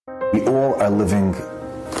We all are living,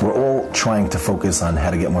 we're all trying to focus on how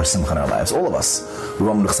to get more simcha in our lives. All of us. We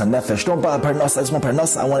want menuchas nefesh. Don't buy parnasa. I just want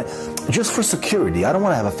parnasa. I want it just for security. I don't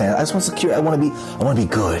want to have a family. I just want security. I want to be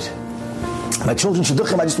good. My children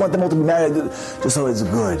shidduchim. I just want them all to be married, just so it's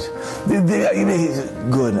good.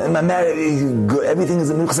 Good. And my marriage, good. Everything is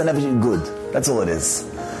menuchas nefesh. Good. That's all it is.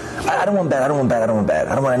 I don't want bad. I don't want bad. I don't want bad.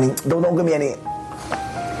 I don't want any. Don't give me any.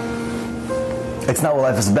 It's not what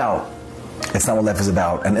life is about. It's not what life is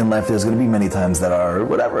about. And in life there's going to be many times that are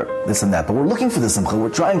whatever, this and that. But we're looking for the simcha. We're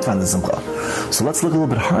trying to find the simcha. So let's look a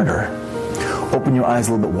little bit harder. Open your eyes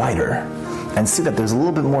a little bit wider and see that there's a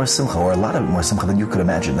little bit more simcha, or a lot of more simcha than you could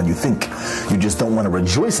imagine, than you think. You just don't want to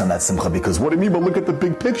rejoice on that simcha because what do you mean? But look at the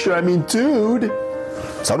big picture. I mean, dude.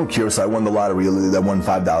 So I don't care. So I won the lottery. I won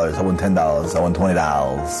 $5. I won $10. I won $20.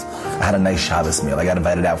 I had a nice Shabbos meal. I got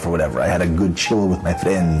invited out for whatever. I had a good chill with my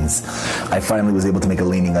friends. I finally was able to make a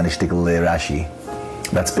leaning on a shtickle Rashi.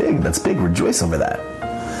 That's big. That's big. Rejoice over that.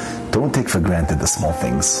 Don't take for granted the small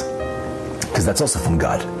things, because that's also from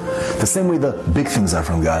God. The same way the big things are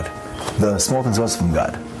from God, the small things are also from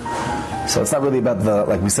God. So it's not really about the,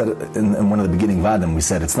 like we said in one of the beginning vadim, we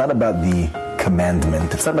said it's not about the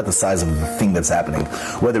commandment. It's not about the size of the thing that's happening,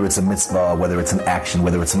 whether it's a mitzvah, whether it's an action,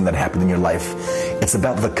 whether it's something that happened in your life. It's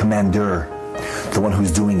about the commander, the one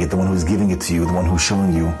who's doing it, the one who's giving it to you, the one who's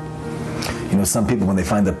showing you. You know, some people, when they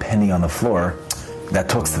find a penny on the floor, that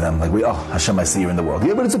talks to them like, oh, Hashem, I see you're in the world.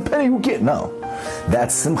 Yeah, but it's a penny, who cares? No.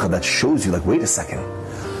 That's simcha, that shows you like, wait a second,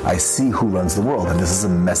 I see who runs the world, and this is a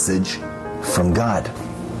message from God.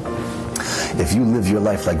 If you live your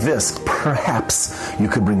life like this, perhaps you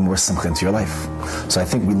could bring more simcha into your life. So I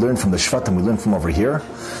think we learn from the Shvatim, we learn from over here,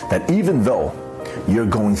 that even though you're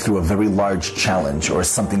going through a very large challenge or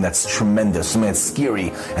something that's tremendous, something that's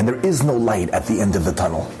scary, and there is no light at the end of the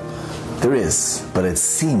tunnel. There is, but it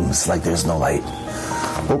seems like there's no light.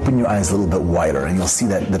 Open your eyes a little bit wider and you'll see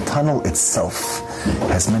that the tunnel itself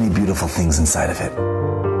has many beautiful things inside of it.